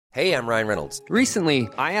Hey, I'm Ryan Reynolds. Recently,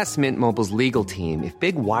 I asked Mint Mobile's legal team if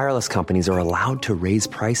big wireless companies are allowed to raise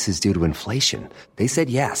prices due to inflation. They said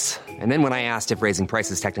yes. And then when I asked if raising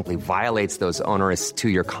prices technically violates those onerous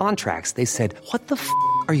two-year contracts, they said, "What the f***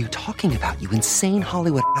 are you talking about, you insane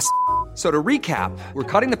Hollywood ass?" So to recap, we're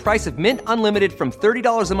cutting the price of Mint Unlimited from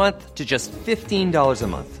 $30 a month to just $15 a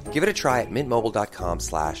month. Give it a try at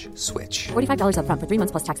mintmobile.com/switch. $45 up front for 3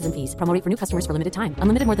 months plus taxes and fees. Promo rate for new customers for limited time.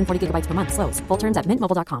 Unlimited more than 40 gigabytes per month. Slows full terms at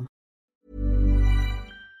mintmobile.com.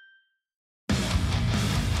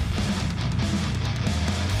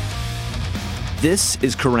 This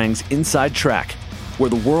is Kerrang's Inside Track, where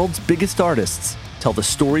the world's biggest artists tell the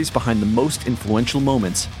stories behind the most influential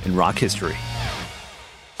moments in rock history.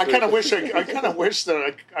 I kind of wish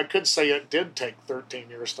that I could say it did take 13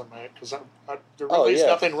 years to make, because there really is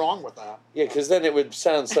nothing wrong with that. Yeah, because then it would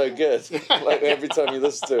sound so good. Like every time you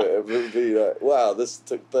listen to it, it would be like, wow, this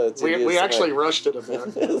took 13 years. We actually rushed it a bit.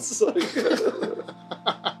 It's so good.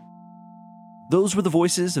 Those were the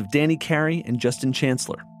voices of Danny Carey and Justin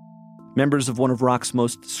Chancellor, members of one of rock's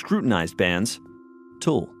most scrutinized bands,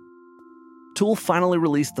 Tool. Tool finally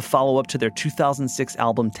released the follow-up to their 2006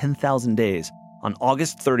 album 10,000 Days on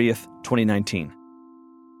August 30th, 2019.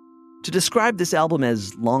 To describe this album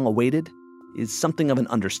as long-awaited is something of an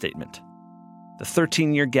understatement. The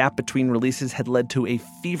 13-year gap between releases had led to a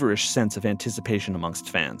feverish sense of anticipation amongst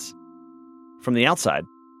fans. From the outside,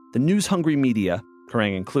 the news-hungry media,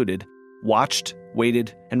 Kerrang included, watched,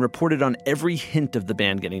 waited, and reported on every hint of the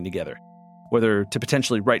band getting together, whether to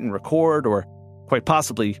potentially write and record or, quite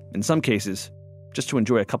possibly, in some cases, just to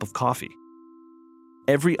enjoy a cup of coffee.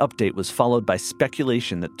 Every update was followed by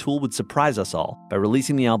speculation that Tool would surprise us all by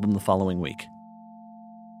releasing the album the following week.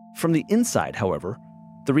 From the inside, however,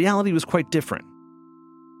 the reality was quite different.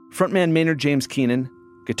 Frontman Maynard James Keenan,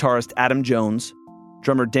 guitarist Adam Jones,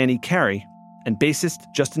 drummer Danny Carey, and bassist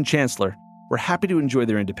Justin Chancellor were happy to enjoy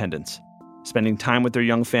their independence, spending time with their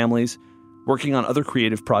young families, working on other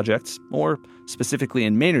creative projects, or, specifically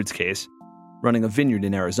in Maynard's case, running a vineyard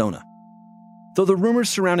in Arizona. Though the rumors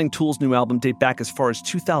surrounding Tool's new album date back as far as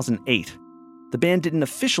 2008, the band didn't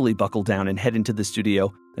officially buckle down and head into the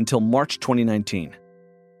studio until March 2019.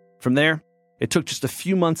 From there, it took just a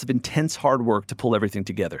few months of intense hard work to pull everything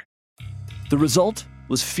together. The result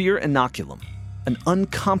was Fear Inoculum, an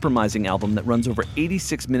uncompromising album that runs over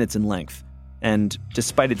 86 minutes in length, and,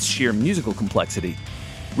 despite its sheer musical complexity,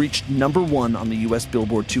 reached number 1 on the US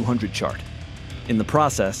Billboard 200 chart. In the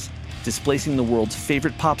process, displacing the world's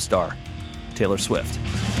favorite pop star, Taylor Swift.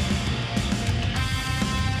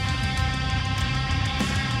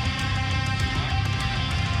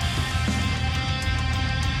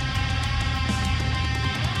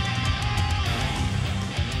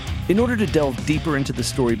 In order to delve deeper into the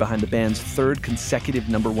story behind the band's third consecutive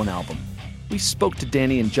number 1 album, we spoke to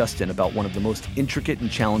Danny and Justin about one of the most intricate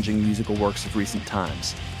and challenging musical works of recent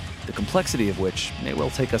times, the complexity of which may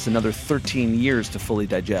well take us another 13 years to fully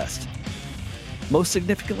digest. Most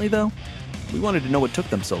significantly, though, we wanted to know what took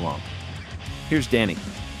them so long. Here's Danny,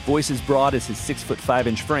 voice as broad as his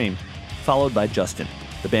 6'5" frame, followed by Justin,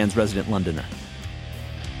 the band's resident Londoner.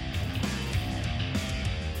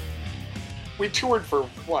 We toured for,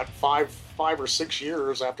 five or 6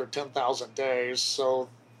 years after 10,000 Days, so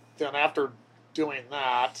then after doing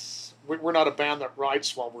that, we're not a band that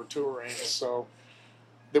writes while we're touring, so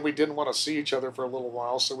then we didn't want to see each other for a little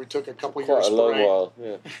while, so we took a couple years break. Quite a long while,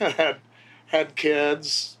 yeah. had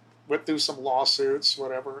kids, went through some lawsuits,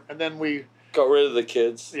 whatever, and then we got rid of the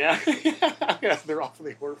kids. Yeah, yeah, they're off in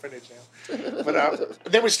the orphanage now. But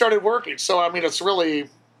then we started working. So I mean, it's really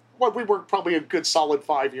we worked probably a good solid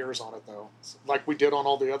 5 years on it, though, like we did on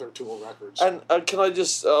all the other Tool records. And can I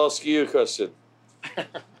just ask you a question?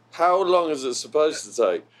 How long is it supposed to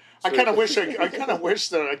take? I kind of wish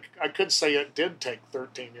that I could say it did take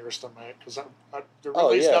 13 years to make, because there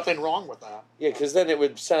really is nothing wrong with that. Yeah, because then it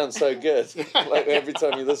would sound so good. Like every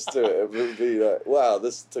time you listen to it, it would be like, wow,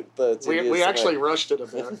 this took 13 years. We actually rushed it a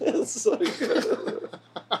bit. It's so good.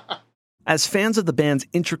 As fans of the band's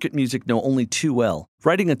intricate music know only too well,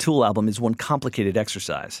 writing a Tool album is one complicated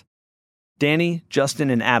exercise. Danny,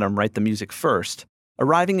 Justin, and Adam write the music first,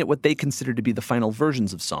 arriving at what they consider to be the final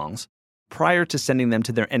versions of songs, prior to sending them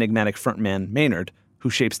to their enigmatic frontman, Maynard, who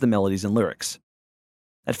shapes the melodies and lyrics.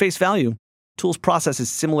 At face value, Tool's process is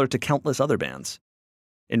similar to countless other bands.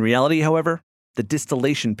 In reality, however, the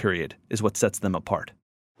distillation period is what sets them apart.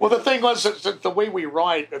 Well, the thing was that the way we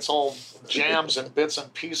write, it's all jams and bits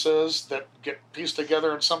and pieces that get pieced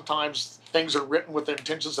together, and sometimes things are written with the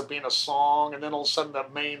intentions of being a song, and then all of a sudden the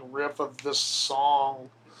main riff of this song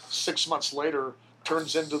 6 months later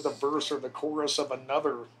turns into the verse or the chorus of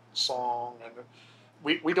another song. And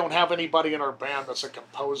we don't have anybody in our band that's a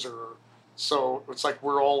composer, so it's like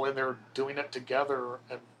we're all in there doing it together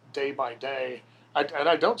and day by day. And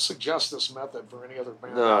I don't suggest this method for any other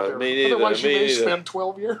band out there. Me neither. Otherwise, you may spend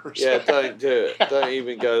 12 years. Yeah, don't do it. Don't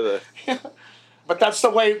even go there. But that's the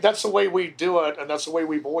way we do it, and that's the way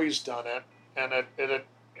we've always done it. And it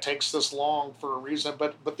takes this long for a reason.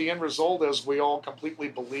 But the end result is we all completely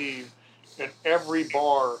believe in every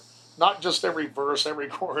bar, not just every verse, every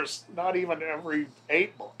chorus, not even every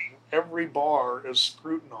 8-bar. Every bar is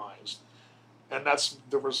scrutinized, and that's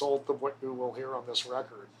the result of what you will hear on this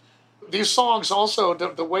record. These songs also,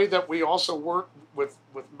 the way that we also work with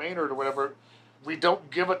Maynard or whatever, we don't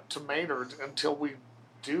give it to Maynard until we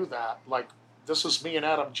do that. Like, this is me and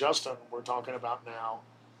Adam Justin we're talking about now.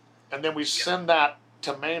 And then we send that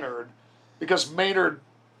to Maynard, because Maynard,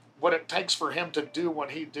 what it takes for him to do what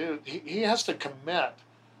he has to commit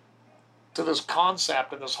to this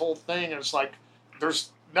concept and this whole thing. And it's like, there's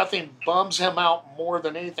nothing bums him out more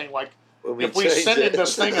than anything. Like, if we send him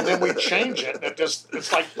this thing and then we change it,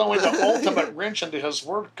 it's like throwing the ultimate wrench into his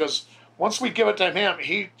work, because once we give it to him,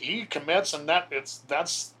 he commits, and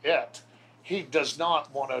that's it. He does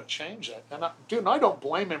not want to change it. And I don't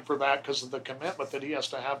blame him for that, because of the commitment that he has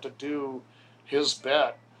to have to do his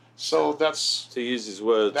bit. So that's, to use his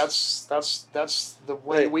words. That's the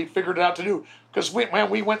way we figured it out to do. Because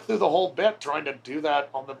we went through the whole bit trying to do that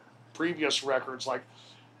on the previous records, like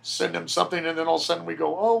send him something, and then all of a sudden we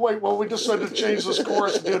go, oh wait, well we decided to change this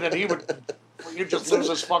chorus, dude, and he'd just lose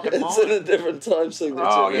his fucking mind. It's in a different time signature.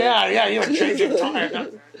 Oh yeah, he would change it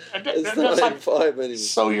time. It's not like 5 anymore.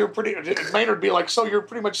 So Maynard would be like, so you're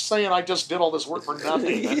pretty much saying I just did all this work for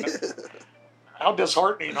nothing. Yeah. How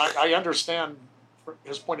disheartening. I understand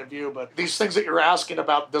his point of view, but these things that you're asking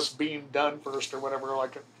about, this being done first or whatever,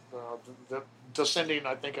 like the descending,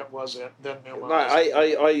 I think it was it. Then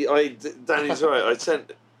Danny's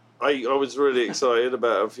right. I was really excited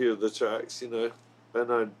about a few of the tracks, and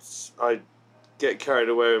I'd get carried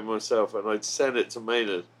away with myself, and I'd send it to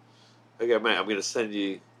Maynard. I go, mate, I'm going to send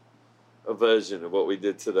you a version of what we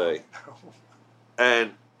did today,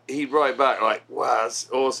 and he'd write back like, "Wow, that's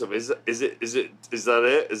awesome! Is that it? Is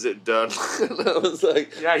it done?" And I was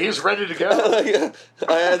like, "Yeah, he's ready to go."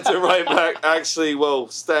 I had to write back, actually, well,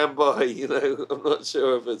 stand by. I'm not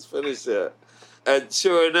sure if it's finished yet. And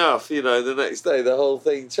sure enough, the next day the whole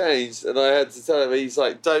thing changed, and I had to tell him. He's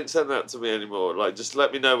like, "Don't send that to me anymore. Like, just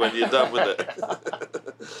let me know when you're done with it."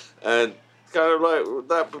 And kind of like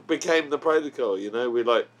that became the protocol. We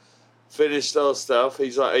like finished our stuff.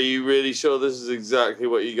 He's like, "Are you really sure this is exactly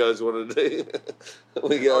what you guys want to do?"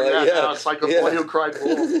 We go, yeah. It's like a boy who cried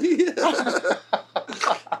wolf.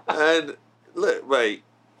 And look, mate,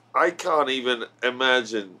 I can't even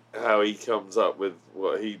imagine how he comes up with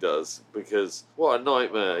what he does, because what a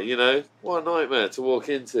nightmare, what a nightmare to walk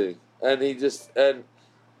into. And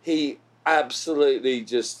he absolutely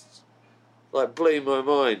just like blew my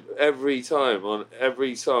mind every time on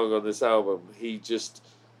every song on this album. He just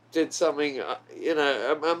did something,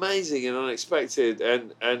 amazing and unexpected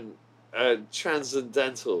and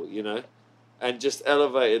transcendental, and just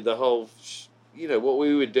elevated the whole, what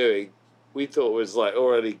we were doing. We thought was like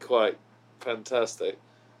already quite fantastic.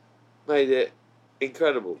 Made it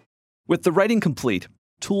incredible. With the writing complete,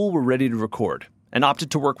 Tool were ready to record and opted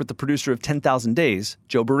to work with the producer of 10,000 Days,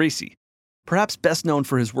 Joe Barresi, perhaps best known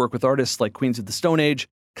for his work with artists like Queens of the Stone Age,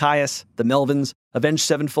 Caius, The Melvins, Avenged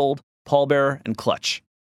Sevenfold, Pallbearer, and Clutch.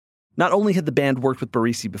 Not only had the band worked with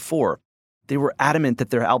Barresi before, they were adamant that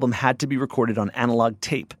their album had to be recorded on analog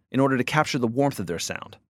tape in order to capture the warmth of their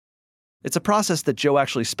sound. It's a process that Joe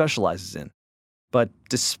actually specializes in. But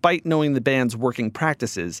despite knowing the band's working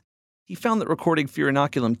practices, he found that recording for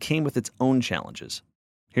Inoculum came with its own challenges.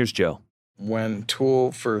 Here's Joe. When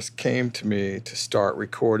Tool first came to me to start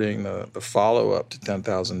recording the follow-up to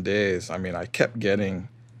 10,000 Days, I kept getting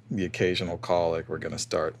the occasional call, like, we're going to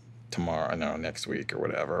start tomorrow, next week or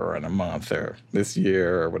whatever, or in a month or this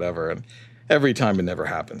year or whatever. And every time it never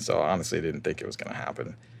happened. So honestly, I didn't think it was going to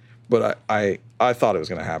happen. But I thought it was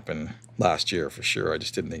going to happen last year for sure. I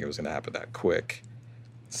just didn't think it was going to happen that quick.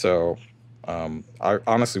 So I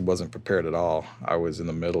honestly wasn't prepared at all. I was in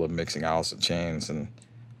the middle of mixing Alice in Chains, and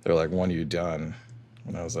they're like, when are you done?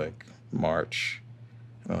 And I was like, March.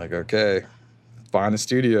 And I'm like, okay, find a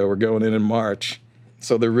studio. We're going in March.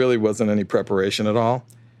 So there really wasn't any preparation at all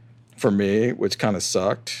for me, which kind of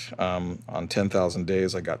sucked. On 10,000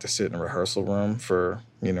 Days, I got to sit in a rehearsal room for,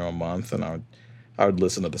 a month, and I would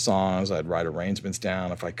listen to the songs. I'd write arrangements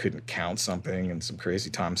down. If I couldn't count something in some crazy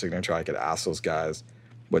time signature, I could ask those guys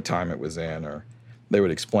what time it was in, or they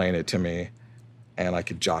would explain it to me. and I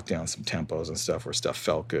could jot down some tempos and stuff where stuff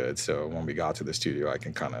felt good. So when we got to the studio, I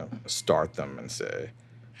can kind of start them and say,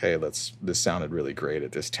 hey, this sounded really great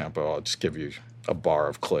at this tempo. I'll just give you a bar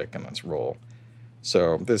of click and let's roll.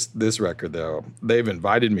 So this record, though, they've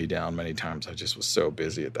invited me down many times. I just was so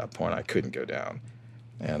busy at that point, I couldn't go down.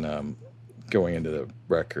 And going into the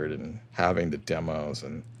record and having the demos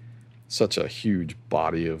and such a huge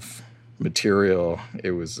body of material,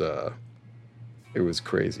 it was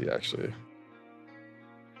crazy, actually.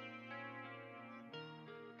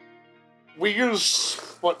 We use,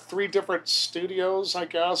 3 different studios, I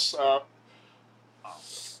guess.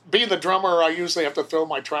 Being the drummer, I usually have to throw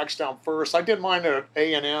my tracks down first. I did mine at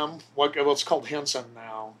A&M, it's called Henson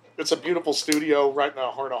now. It's a beautiful studio right in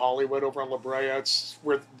the heart of Hollywood over on La Brea. It's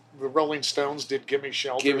where the Rolling Stones did Gimme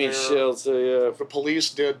Shelter. Gimme Shelter, yeah. The Police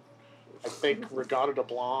did, I think, Regatta de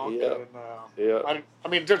Blanc. Yeah. And, Yeah. I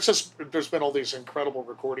mean, there's been all these incredible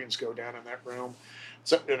recordings go down in that room.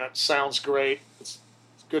 And it sounds great. It's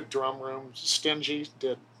good drum room. Stingy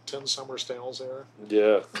did 10 Summer Tales there.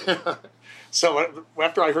 Yeah. So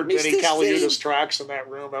after I heard Mr. Denny Caliuta's Sting. tracks in that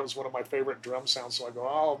room, that was one of my favorite drum sounds. So I go,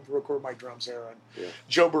 I'll record my drums there. And Yeah.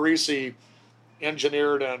 Joe Barisi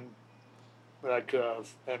engineered and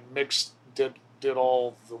mixed, did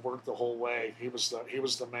all the work the whole way. He was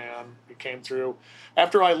the man. He came through.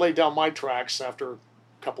 After I laid down my tracks, after a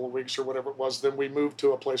couple of weeks or whatever it was, then we moved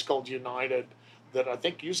to a place called United that I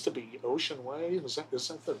think used to be Ocean Way. Is that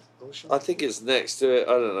the Ocean? I think it's next to it.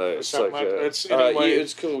 I don't know. It's like anyway.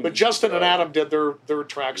 it's cool. But Justin and Adam did their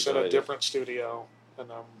tracks in a United. different studio, and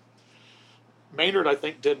Maynard, I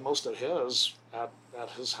think, did most of his at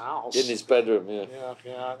his house. in his bedroom. Yeah.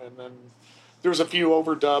 Yeah, and then there's a few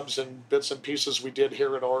overdubs and bits and pieces we did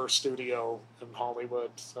here at our studio in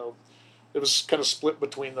Hollywood. So it was kind of split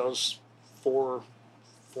between those four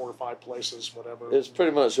or 5 places, whatever. It's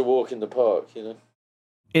pretty much a walk in the park, you know.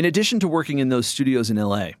 In addition to working in those studios in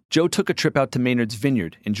LA, Joe took a trip out to Maynard's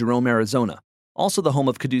Vineyard in Jerome, Arizona, also the home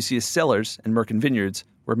of Caduceus Cellars and Merkin Vineyards,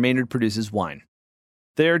 where Maynard produces wine.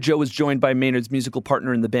 There, Joe was joined by Maynard's musical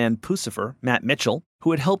partner in the band Pucifer, Matt Mitchell,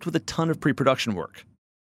 who had helped with a ton of pre-production work.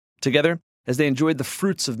 Together, as they enjoyed the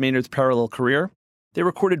fruits of Maynard's parallel career, they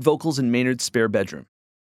recorded vocals in Maynard's spare bedroom.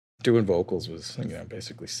 Doing vocals was,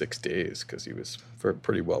 basically 6 days because he was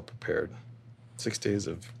pretty well prepared. 6 days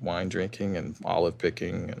of wine drinking and olive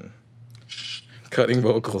picking and cutting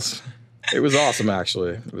vocals. It was awesome,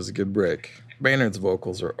 actually. It was a good break. Maynard's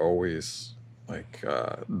vocals are always like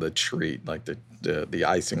the treat, like the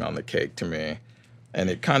icing on the cake to me.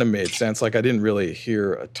 And it kind of made sense. Like I didn't really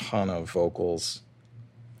hear a ton of vocals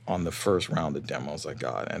on the first round of demos I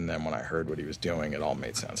got. And then when I heard what he was doing, it all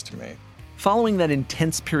made sense to me. Following that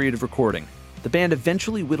intense period of recording, the band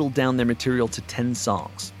eventually whittled down their material to 10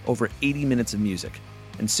 songs, over 80 minutes of music,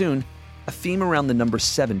 and soon, a theme around the number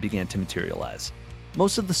 7 began to materialize.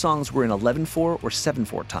 Most of the songs were in 11/4 or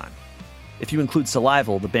 7/4 time. If you include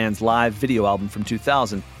Salival, the band's live video album from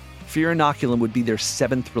 2000, Fear Inoculum would be their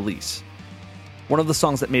 7th release. One of the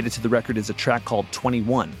songs that made it to the record is a track called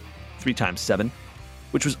 21, 3 times 7,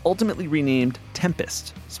 which was ultimately renamed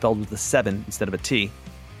Tempest, spelled with a 7 instead of a T,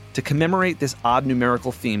 to commemorate this odd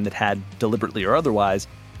numerical theme that had, deliberately or otherwise,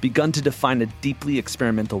 begun to define a deeply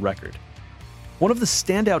experimental record. One of the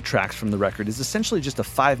standout tracks from the record is essentially just a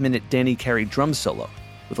 5-minute Danny Carey drum solo,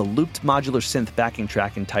 with a looped modular synth backing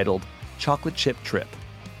track entitled Chocolate Chip Trip.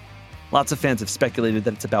 Lots of fans have speculated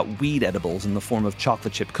that it's about weed edibles in the form of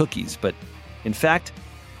chocolate chip cookies, but in fact,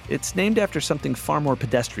 it's named after something far more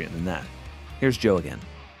pedestrian than that. Here's Joe again.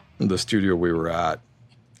 The studio we were at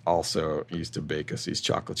also used to bake us these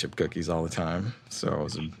chocolate chip cookies all the time. So it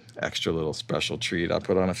was an extra little special treat. I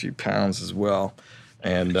put on a few pounds as well.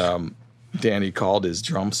 And Danny called his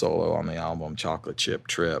drum solo on the album Chocolate Chip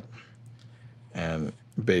Trip. And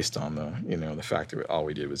based on the fact that all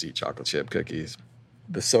we did was eat chocolate chip cookies.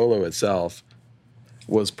 The solo itself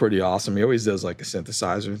was pretty awesome. He always does like a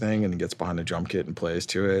synthesizer thing and he gets behind the drum kit and plays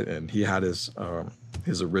to it. And he had his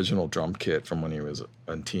original drum kit from when he was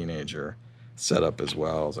a teenager set up as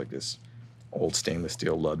well. It was like this old stainless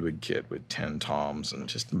steel Ludwig kit with 10 toms and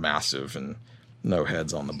just massive and no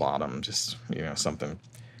heads on the bottom. Just, something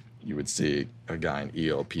you would see a guy in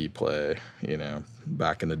ELP play,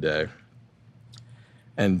 back in the day.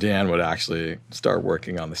 And Dan would actually start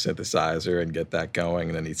working on the synthesizer and get that going.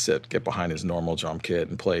 And then he'd get behind his normal drum kit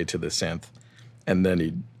and play to the synth. And then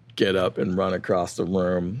he'd get up and run across the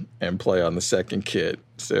room and play on the second kit.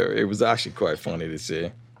 So it was actually quite funny to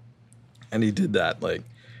see. And he did that, like,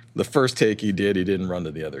 the first take he didn't run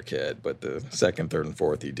to the other kit, but the second, third, and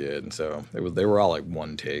fourth he did. And so they were all like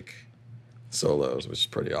one take solos, which is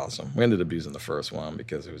pretty awesome. We ended up using the first one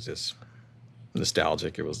because it was just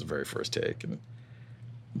nostalgic. It was the very first take,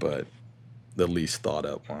 but the least thought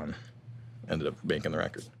up one ended up making the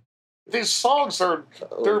record. These songs they're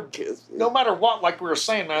no matter what, like we were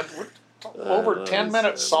saying, man, over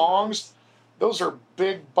 10-minute songs, those are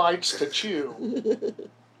big bites to chew.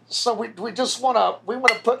 So we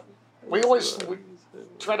always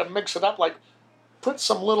try to mix it up, like put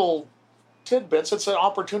some little tidbits. It's an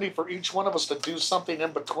opportunity for each one of us to do something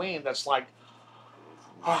in between that's like,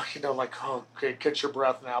 okay, catch your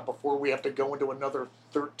breath now before we have to go into another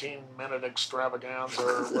 13-minute extravaganza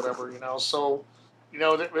or whatever, So,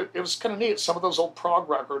 it was kind of neat. Some of those old prog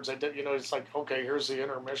records, I did, it's like, okay, here's the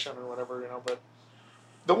intermission or whatever, But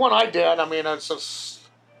the one I did, it's just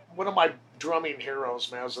one of my drumming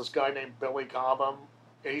heroes, man, is this guy named Billy Cobham.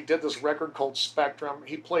 And he did this record called Spectrum.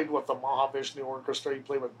 He played with the Mahavishnu Orchestra. He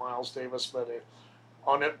played with Miles Davis, but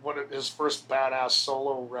his first badass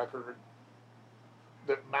solo record,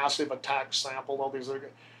 that Massive Attack sampled all these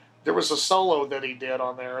other. There was a solo that he did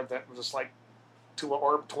on there that was like to an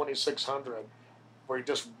ARP 2600, where he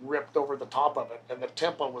just ripped over the top of it, and the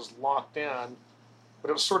tempo was locked in, but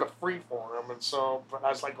it was sort of free for him. And so I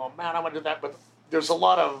was like, oh man, I want to do that. But there's a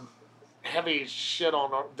lot of heavy shit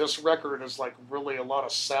on this record. Is like really a lot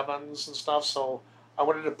of sevens and stuff. So I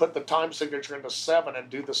wanted to put the time signature into 7 and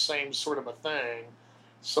do the same sort of a thing.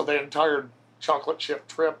 So the entire Chocolate Chip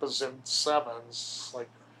Trip is in 7s, like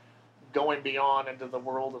going beyond into the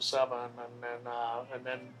world of 7, and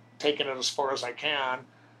then taking it as far as I can,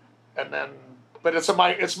 but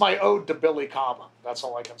it's my ode to Billy Cobham. That's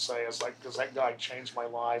all I can say, is like, because that guy changed my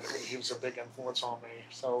life. He was a big influence on me.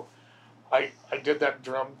 So I did that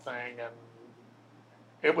drum thing, and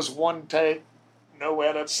it was one take, no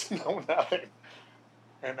edits, no nothing,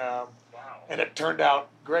 and it turned out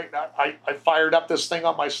great. I fired up this thing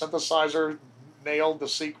on my synthesizer, nailed the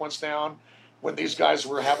sequence down when these guys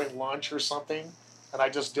were having lunch or something, and I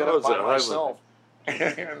just did it by myself.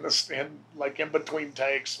 and like in between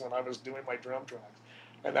takes when I was doing my drum tracks,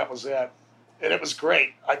 and that was it. And it was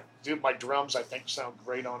great. My drums I think sound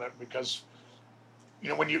great on it, because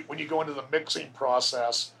when you go into the mixing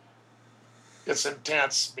process, it's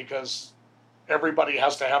intense because everybody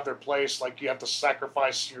has to have their place. Like you have to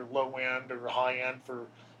sacrifice your low end or high end for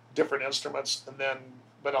different instruments,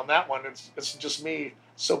 but on that one it's just me,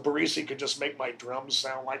 so Barisi could just make my drums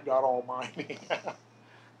sound like God Almighty.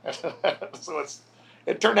 So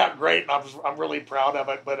it turned out great, and I'm really proud of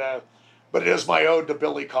it. But it is my ode to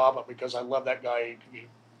Billy Cobham, because I love that guy. He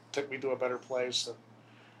took me to a better place,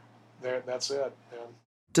 and that's it. Man.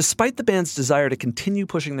 Despite the band's desire to continue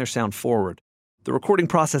pushing their sound forward, the recording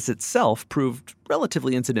process itself proved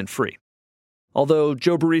relatively incident-free. Although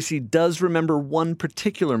Joe Barisi does remember one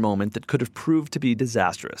particular moment that could have proved to be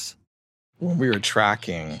disastrous. When we were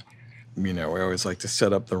tracking, we always like to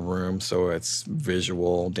set up the room so it's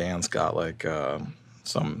visual. Dan's got like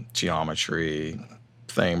some geometry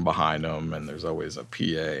thing behind him, and there's always a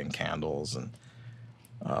PA and candles, and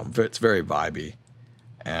it's very vibey.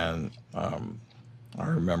 And I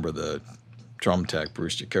remember the drum tech,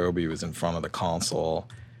 Bruce Jacoby, was in front of the console,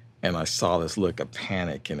 and I saw this look of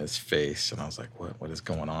panic in his face, and I was like, what is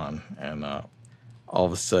going on? And all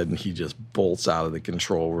of a sudden, he just bolts out of the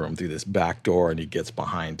control room through this back door, and he gets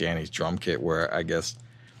behind Danny's drum kit, where I guess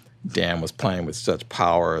Dan was playing with such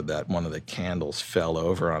power that one of the candles fell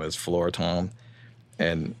over on his floor tom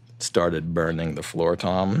and started burning the floor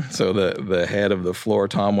tom. So the head of the floor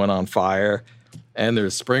tom went on fire, and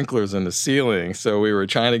there's sprinklers in the ceiling. So we were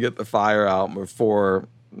trying to get the fire out before,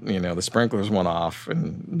 the sprinklers went off,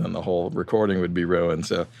 and then the whole recording would be ruined.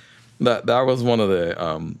 So that was one of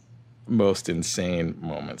the most insane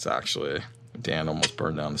moments, actually. Dan almost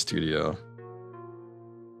burned down the studio.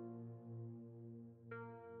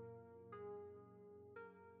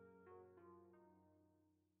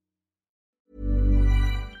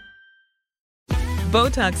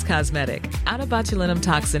 Botox Cosmetic, out of botulinum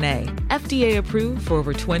toxin A, FDA approved for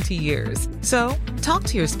over 20 years. So, talk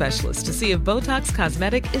to your specialist to see if Botox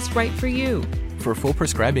Cosmetic is right for you. For full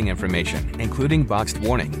prescribing information, including boxed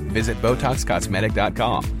warning, visit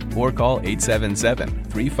BotoxCosmetic.com or call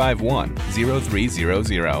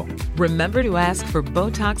 877-351-0300. Remember to ask for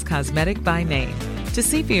Botox Cosmetic by name. To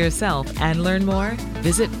see for yourself and learn more,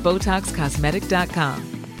 visit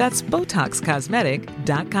BotoxCosmetic.com. That's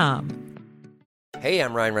BotoxCosmetic.com. Hey,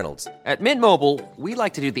 I'm Ryan Reynolds. At Mint Mobile, we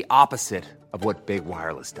like to do the opposite of what Big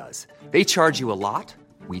Wireless does. They charge you a lot,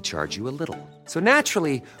 we charge you a little. So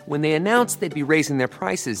naturally, when they announced they'd be raising their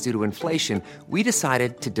prices due to inflation, we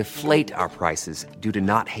decided to deflate our prices due to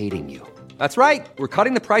not hating you. That's right. We're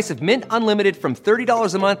cutting the price of Mint Unlimited from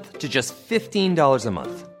 $30 a month to just $15 a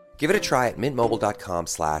month. Give it a try at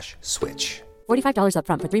mintmobile.com/switch. $45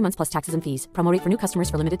 upfront for 3 months plus taxes and fees. Promo rate for new customers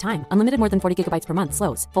for limited time. Unlimited more than 40 gigabytes per month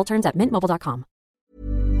slows. Full terms at mintmobile.com.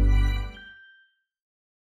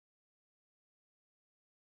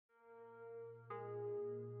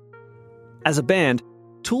 As a band,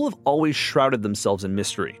 Tool have always shrouded themselves in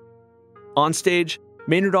mystery. On stage,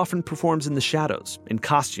 Maynard often performs in the shadows, in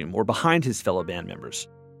costume, or behind his fellow band members.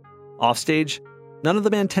 Offstage, none of the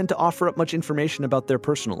band tend to offer up much information about their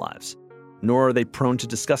personal lives, nor are they prone to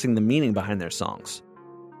discussing the meaning behind their songs.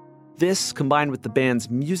 This, combined with the band's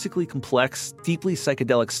musically complex, deeply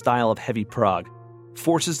psychedelic style of heavy prog,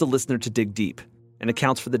 forces the listener to dig deep and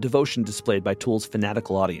accounts for the devotion displayed by Tool's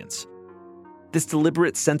fanatical audience. This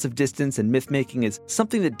deliberate sense of distance and myth-making is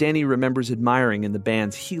something that Danny remembers admiring in the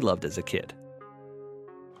bands he loved as a kid.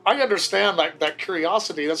 I understand that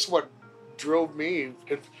curiosity. That's what drove me.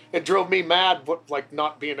 It drove me mad, like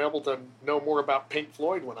not being able to know more about Pink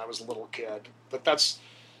Floyd when I was a little kid. But that's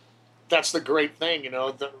the great thing,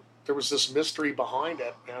 there was this mystery behind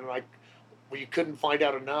it, and you couldn't find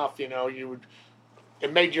out enough.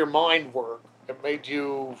 It made your mind work. It made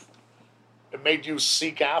you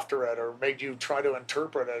seek after it, or made you try to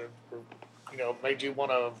interpret it, or made you want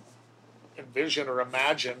to envision or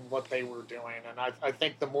imagine what they were doing. And I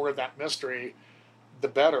think the more of that mystery, the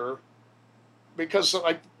better, because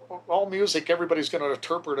all music, everybody's going to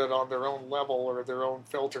interpret it on their own level or their own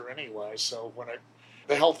filter anyway. So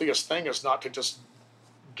the healthiest thing is not to just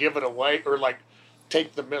give it away or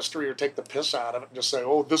take the mystery or take the piss out of it and just say,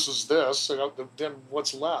 oh, this is this. Then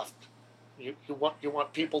what's left? You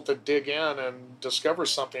want people to dig in and discover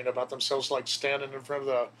something about themselves, like standing in front of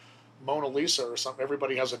the Mona Lisa or something.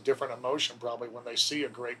 Everybody has a different emotion probably when they see a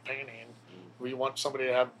great painting. We want somebody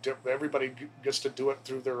to everybody gets to do it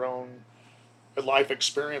through their own life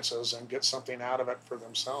experiences and get something out of it for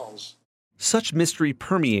themselves. Such mystery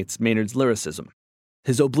permeates Maynard's lyricism,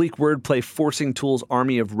 his oblique wordplay forcing Tool's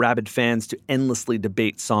army of rabid fans to endlessly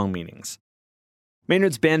debate song meanings.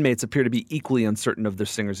 Maynard's bandmates appear to be equally uncertain of their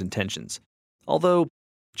singer's intentions, although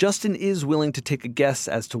Justin is willing to take a guess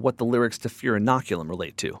as to what the lyrics to Fear Inoculum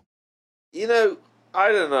relate to. I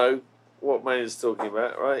don't know what Maynard's talking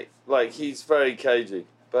about, right? He's very cagey,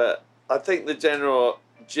 but I think the general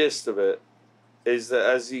gist of it is that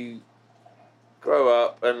as you grow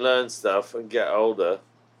up and learn stuff and get older,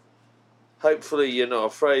 hopefully you're not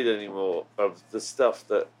afraid anymore of the stuff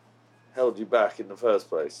that held you back in the first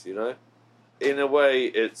place, In a way,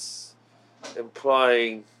 it's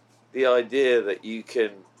implying the idea that you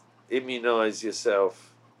can immunize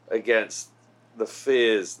yourself against the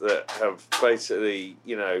fears that have basically,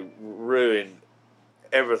 ruined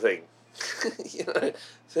everything. The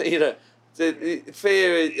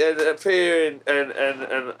fear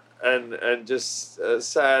and just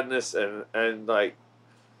sadness and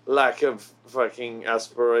lack of fucking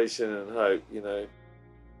aspiration and hope,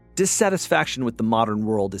 Dissatisfaction with the modern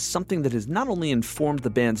world is something that has not only informed the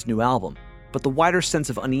band's new album, but the wider sense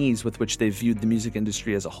of unease with which they've viewed the music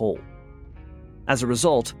industry as a whole. As a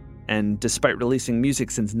result, and despite releasing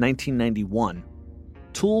music since 1991,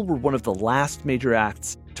 Tool were one of the last major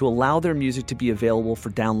acts to allow their music to be available for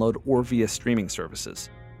download or via streaming services.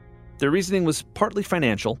 Their reasoning was partly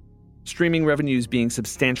financial, streaming revenues being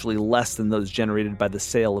substantially less than those generated by the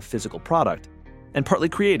sale of physical product, and partly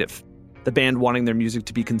creative, the band wanting their music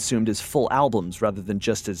to be consumed as full albums rather than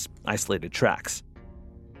just as isolated tracks.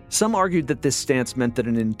 Some argued that this stance meant that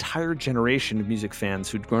an entire generation of music fans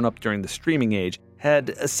who'd grown up during the streaming age had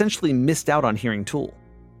essentially missed out on hearing Tool.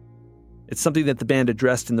 It's something that the band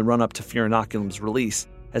addressed in the run-up to Fear Inoculum's release,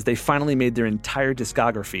 as they finally made their entire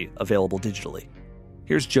discography available digitally.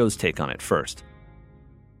 Here's Joe's take on it first.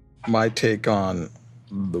 My take on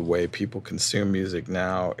the way people consume music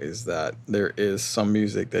now is that there is some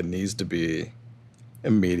music that needs to be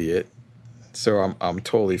immediate. So I'm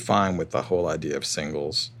totally fine with the whole idea of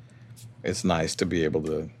singles. It's nice to be able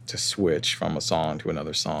to switch from a song to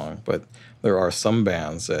another song, but there are some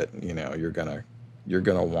bands that you're gonna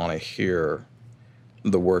want to hear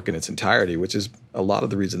the work in its entirety, which is a lot of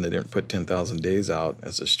the reason they didn't put 10,000 Days out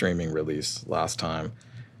as a streaming release last time.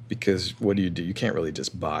 Because what do? You can't really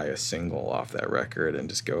just buy a single off that record and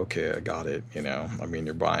just go, okay, I got it.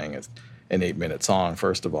 You're buying an 8-minute song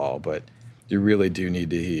first of all, but you really do need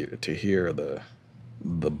to hear the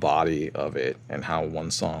body of it and how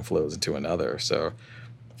one song flows into another. So,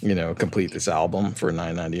 complete this album for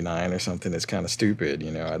 $9.99 or something is kind of stupid.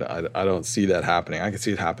 I don't see that happening. I can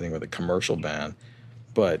see it happening with a commercial band,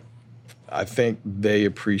 but I think they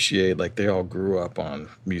appreciate, they all grew up on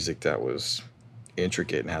music that was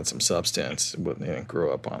intricate and had some substance, but they didn't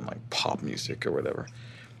grow up on pop music or whatever.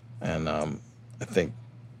 And I think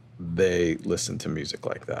they listen to music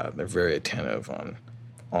like that. They're very attentive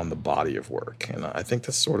on the body of work. And I think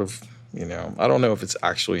that's sort of, I don't know if it's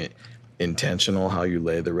actually intentional how you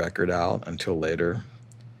lay the record out until later,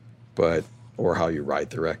 or how you write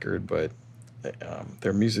the record, but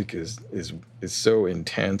their music is so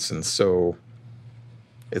intense and so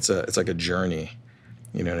it's like a journey,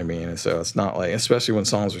 you know what I mean? And so it's not like, especially when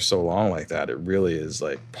songs are so long like that, it really is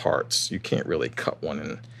like parts. You can't really cut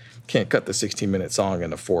the 16-minute song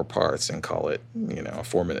into 4 parts and call it, a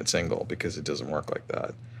 4-minute single, because it doesn't work like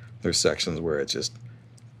that. There's sections where it's just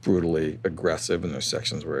brutally aggressive, and there's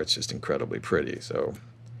sections where it's just incredibly pretty. So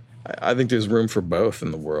I think there's room for both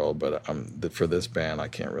in the world, but for this band, I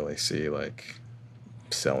can't really see like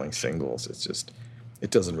selling singles. It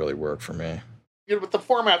doesn't really work for me. With the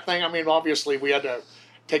format thing, I mean, obviously we had to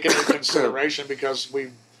take it into consideration because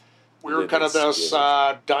we were kind of this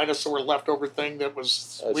dinosaur leftover thing that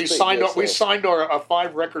was. We signed a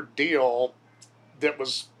 5-record deal that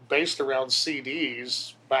was based around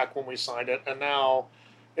CDs back when we signed it, and now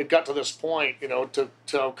it got to this point, to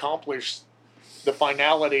accomplish the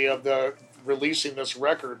finality of the releasing this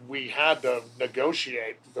record, we had to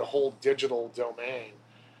negotiate the whole digital domain,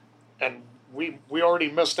 and we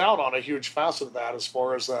already missed out on a huge facet of that as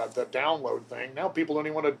far as the download thing. Now people don't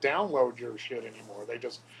even want to download your shit anymore. They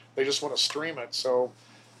just want to stream it. So,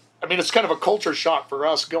 I mean, it's kind of a culture shock for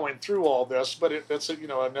us going through all this, but it's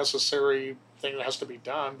a necessary thing that has to be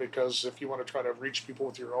done, because if you want to try to reach people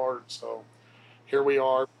with your art, so here we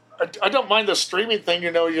are. I don't mind the streaming thing.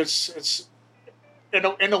 It's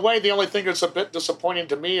in a way, the only thing that's a bit disappointing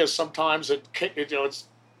to me is sometimes it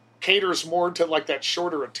caters more to like that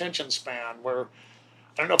shorter attention span, where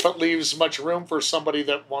I don't know if it leaves much room for somebody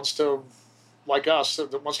that wants to, like us,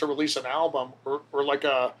 that wants to release an album or like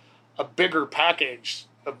a bigger package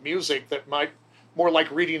of music that might more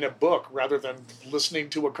like reading a book rather than listening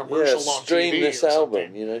to a commercial on TV. Stream this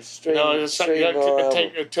album, stream our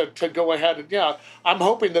album. To go ahead and I'm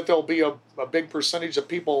hoping that there'll be a big percentage of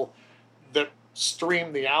people that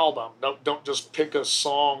stream the album. Don't just pick a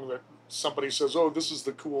song that somebody says, oh, this is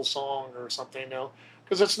the cool song or something,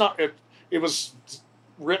 because it's not. It was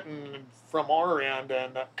written from our end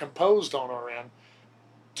and composed on our end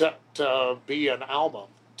to be an album,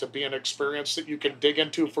 to be an experience that you can dig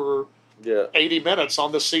into for 80 minutes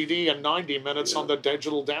on the CD and 90 minutes on the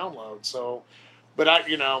digital download. So, but I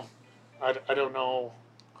don't know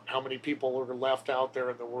how many people are left out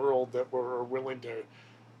there in the world that were willing to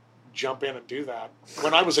jump in and do that.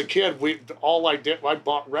 When I was a kid, I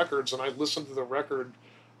bought records and I listened to the record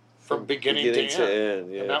from beginning to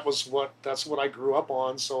end. And that's what I grew up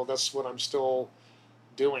on. So that's what I'm still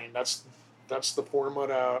doing. That's the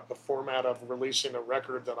format of releasing a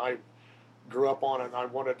record that I grew up on, and I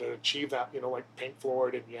wanted to achieve that, like Pink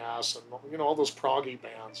Floyd and Yes, and all those proggy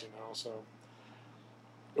bands, so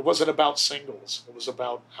it wasn't about singles, it was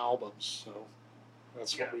about albums. So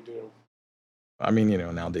that's what we do. I mean,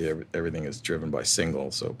 nowadays everything is driven by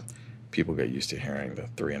singles, so people get used to hearing the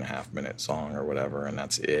 3.5-minute song or whatever, and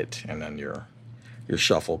that's it. And then your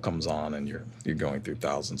shuffle comes on, and you're going through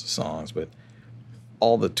thousands of songs. But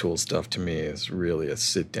all the Tool stuff to me is really a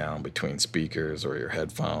sit down between speakers or your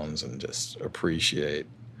headphones and just appreciate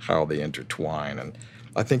how they intertwine. And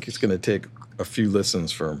I think it's going to take a few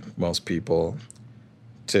listens for most people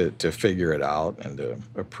to figure it out and to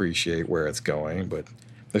appreciate where it's going. But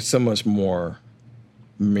there's so much more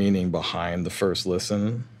meaning behind the first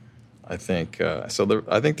listen, I think. I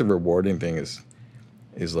think the rewarding thing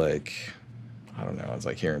is like, I don't know, it's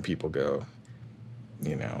like hearing people go,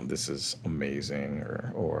 this is amazing,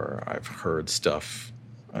 or I've heard stuff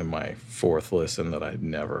on my 4th listen that I'd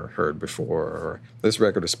never heard before, or this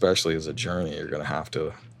record especially is a journey. You're gonna have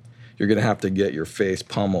to get your face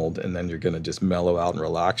pummeled, and then you're gonna just mellow out and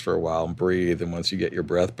relax for a while and breathe, and once you get your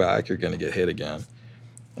breath back, you're gonna get hit again.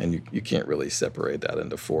 And you can't really separate that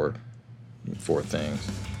into four things.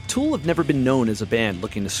 Tool have never been known as a band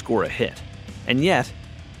looking to score a hit. And yet,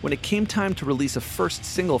 when it came time to release a first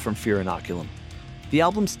single from Fear Inoculum, the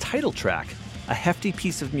album's title track, a hefty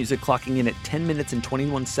piece of music clocking in at 10 minutes and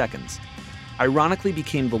 21 seconds, ironically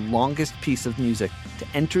became the longest piece of music to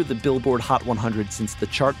enter the Billboard Hot 100 since the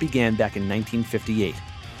chart began back in 1958.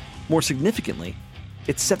 More significantly,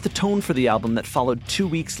 it set the tone for the album that followed 2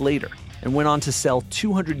 weeks later and went on to sell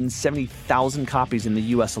 270,000 copies in the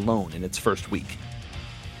US alone in its first week.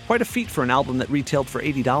 Quite a feat for an album that retailed for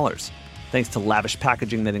 $80, thanks to lavish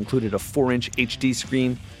packaging that included a 4-inch HD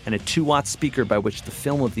screen and a 2-watt speaker by which the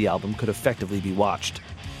film of the album could effectively be watched.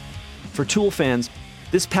 For Tool fans,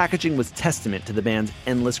 this packaging was testament to the band's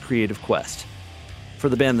endless creative quest. For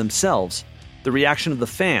the band themselves, the reaction of the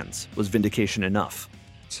fans was vindication enough.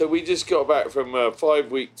 So we just got back from a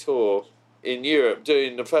 5-week tour in Europe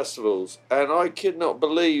doing the festivals, and I could not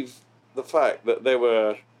believe the fact that there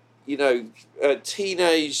were,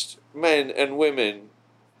 teenaged men and women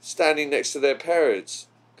standing next to their parents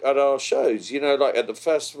at our shows, like at the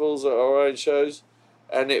festivals, at our own shows.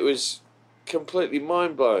 And it was completely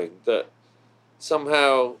mind-blowing that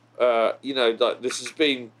somehow, like this has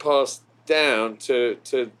been passed down to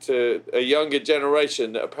a younger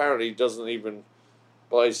generation that apparently doesn't even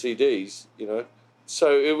buy CDs,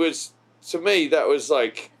 So it was, to me, that was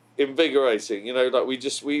like invigorating, like we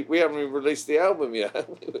haven't even released the album yet.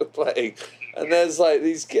 We were playing, and there's like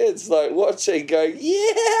these kids like watching, going,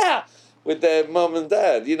 yeah, with their mum and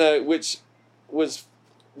dad, which was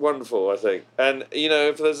wonderful, I think. And,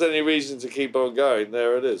 if there's any reason to keep on going,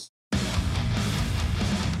 there it is.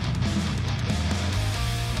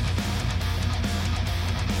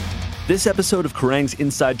 This episode of Kerrang's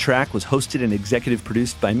Inside Track was hosted and executive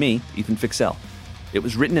produced by me, Ethan Fixell. It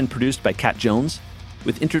was written and produced by Kat Jones,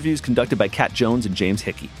 with interviews conducted by Kat Jones and James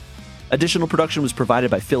Hickey. Additional production was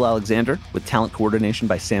provided by Phil Alexander, with talent coordination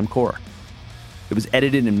by Sam Core. It was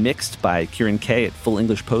edited and mixed by Kieran Kay at Full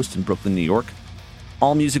English Post in Brooklyn, New York.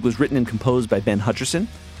 All music was written and composed by Ben Hutcherson,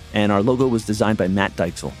 and our logo was designed by Matt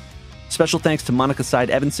Dykesel. Special thanks to Monica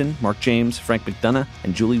Side-Evanson, Mark James, Frank McDonough,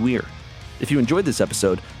 and Julie Weir. If you enjoyed this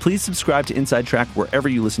episode, please subscribe to Inside Track wherever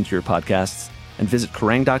you listen to your podcasts, and visit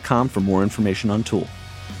Kerrang.com for more information on Tool.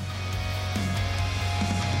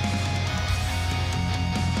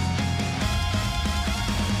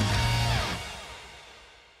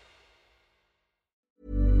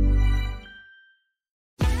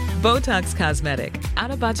 Botox Cosmetic, out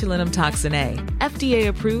of botulinum toxin A, FDA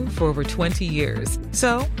approved for over 20 years.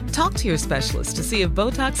 So, talk to your specialist to see if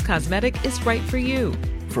Botox Cosmetic is right for you.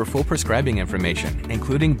 For full prescribing information,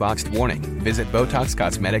 including boxed warning, visit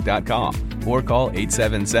BotoxCosmetic.com or call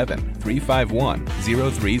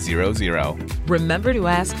 877-351-0300. Remember to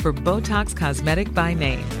ask for Botox Cosmetic by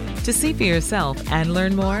name. To see for yourself and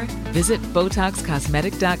learn more, visit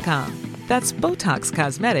BotoxCosmetic.com. That's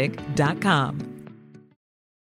BotoxCosmetic.com.